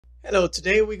Hello,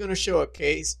 today we're going to show a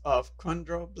case of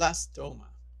chondroblastoma.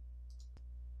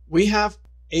 We have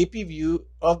AP view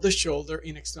of the shoulder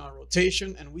in external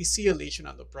rotation, and we see a lesion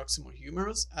at the proximal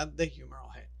humerus at the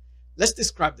humeral head. Let's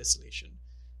describe this lesion.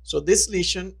 So this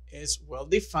lesion is well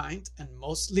defined and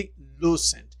mostly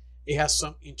lucent. It has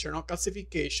some internal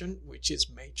calcification, which is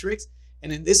matrix,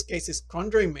 and in this case it's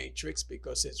chondroid matrix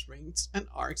because it's rings and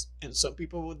arcs, and some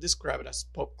people would describe it as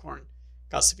popcorn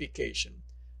calcification.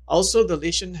 Also, the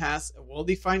lesion has a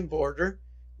well-defined border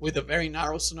with a very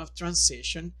narrow zone of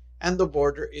transition, and the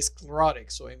border is sclerotic.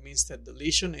 So it means that the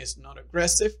lesion is not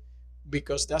aggressive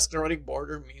because that sclerotic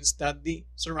border means that the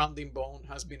surrounding bone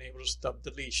has been able to stop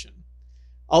the lesion.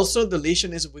 Also, the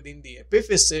lesion is within the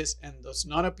epiphysis and does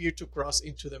not appear to cross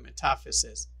into the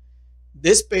metaphysis.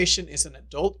 This patient is an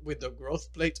adult with the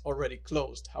growth plate already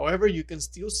closed. However, you can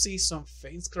still see some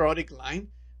faint sclerotic line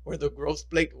where the growth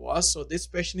plate was, so this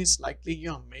patient is likely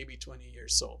young, maybe 20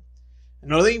 years old.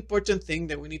 Another important thing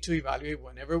that we need to evaluate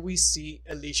whenever we see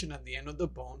a lesion at the end of the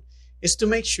bone is to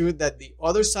make sure that the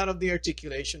other side of the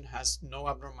articulation has no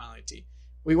abnormality.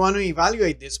 We want to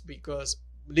evaluate this because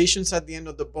lesions at the end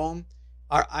of the bone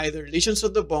are either lesions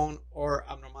of the bone or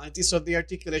abnormalities of the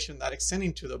articulation that extend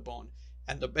into the bone.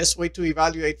 And the best way to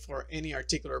evaluate for any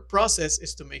articular process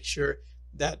is to make sure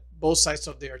that both sides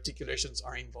of the articulations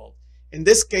are involved. In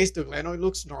this case, the glenoid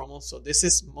looks normal, so this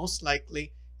is most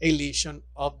likely a lesion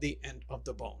of the end of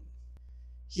the bone.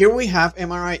 Here we have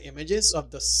MRI images of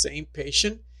the same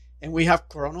patient, and we have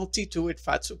coronal T2 with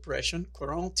fat suppression,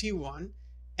 coronal T1,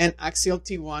 and axial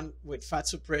T1 with fat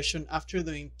suppression after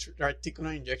the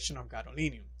intra-articular injection of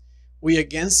gadolinium. We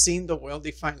again see the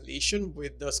well-defined lesion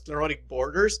with the sclerotic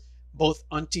borders, both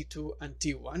on T2 and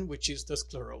T1, which is the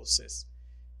sclerosis.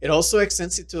 It also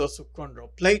extends into the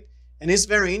subchondral plate. And it's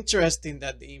very interesting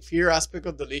that the inferior aspect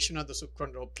of the lesion of the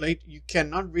subchondral plate, you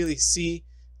cannot really see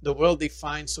the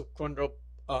well-defined subchondral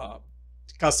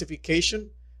calcification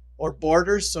or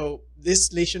border. So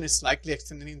this lesion is likely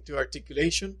extending into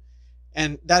articulation.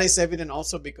 And that is evident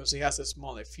also because it has a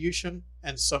small effusion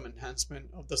and some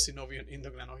enhancement of the synovium in the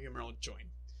glenohumeral joint.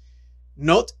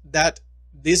 Note that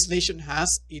this lesion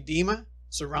has edema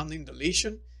surrounding the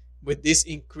lesion with this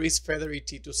increased feathery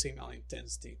T2 signal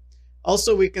intensity.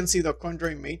 Also, we can see the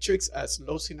chondroid matrix as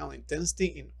low signal intensity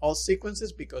in all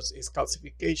sequences because it's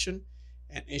calcification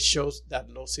and it shows that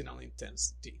low signal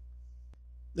intensity.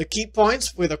 The key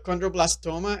points with a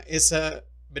chondroblastoma is a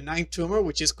benign tumor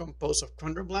which is composed of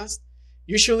chondroblast.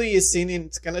 Usually is seen in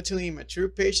skeletally immature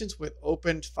patients with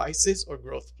open physis or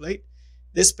growth plate.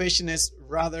 This patient is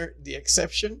rather the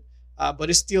exception, but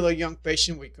it's still a young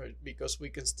patient because we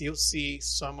can still see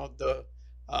some of the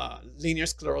linear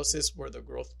sclerosis where the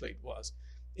growth plate was.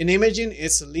 In imaging,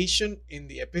 it's a lesion in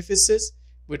the epiphysis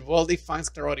with well-defined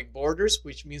sclerotic borders,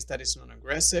 which means that it's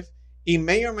non-aggressive. It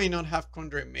may or may not have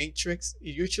chondroid matrix.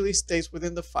 It usually stays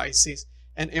within the physis,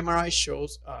 and MRI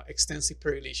shows extensive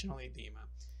perilesional edema.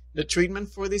 The treatment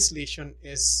for this lesion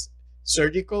is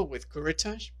surgical with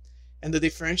curettage, and the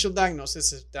differential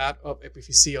diagnosis is that of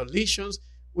epiphyseal lesions,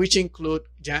 which include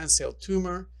giant cell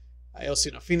tumor,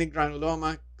 eosinophilic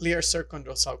granuloma, clear cell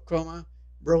chondrosarcoma,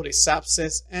 Brody's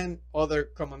abscess, and other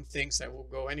common things that will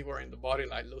go anywhere in the body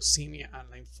like leukemia and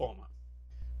lymphoma.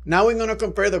 Now we're going to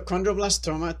compare the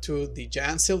chondroblastoma to the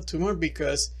giant cell tumor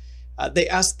because they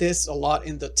ask this a lot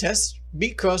in the test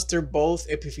because they're both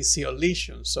epiphyseal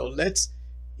lesions. So let's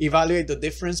evaluate the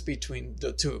difference between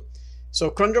the two.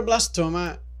 So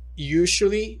chondroblastoma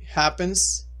usually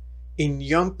happens in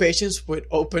young patients with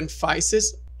open physis.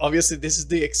 Obviously, this is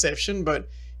the exception, but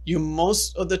you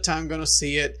most of the time going to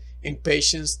see it in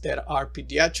patients that are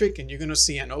pediatric, and you're going to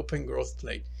see an open growth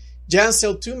plate. Giant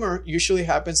cell tumor usually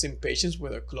happens in patients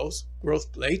with a closed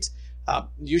growth plate,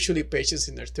 usually patients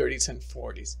in their 30s and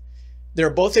 40s. They're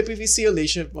both epiphyseal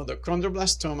lesions, but the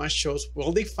chondroblastoma shows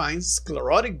well-defined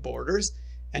sclerotic borders,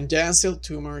 and giant cell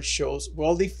tumor shows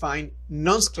well-defined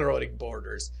non-sclerotic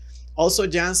borders. Also,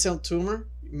 giant cell tumor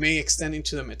may extend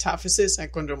into the metaphysis, and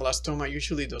chondroblastoma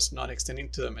usually does not extend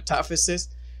into the metaphysis.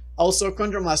 Also,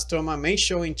 chondroblastoma may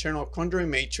show internal chondroid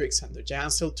matrix, and the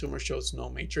giant cell tumor shows no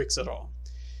matrix at all.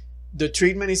 The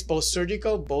treatment is both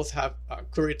surgical, both have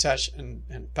curettage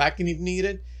and packing if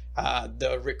needed.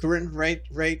 The recurrent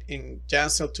rate in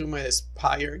giant cell tumor is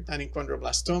higher than in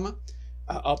chondroblastoma,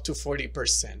 up to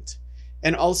 40%.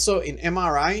 And also in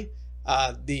MRI,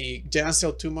 the giant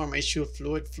cell tumor may show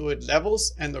fluid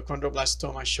levels, and the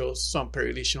chondroblastoma shows some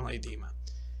perilesional edema.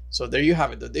 So there you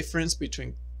have it, the difference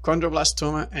between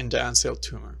chondroblastoma and giant cell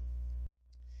tumor.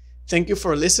 Thank you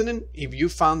for listening. If you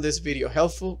found this video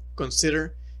helpful,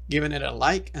 consider giving it a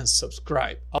like and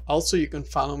subscribe. Also, you can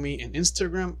follow me on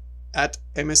Instagram at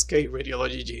MSK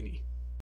Radiology Genie.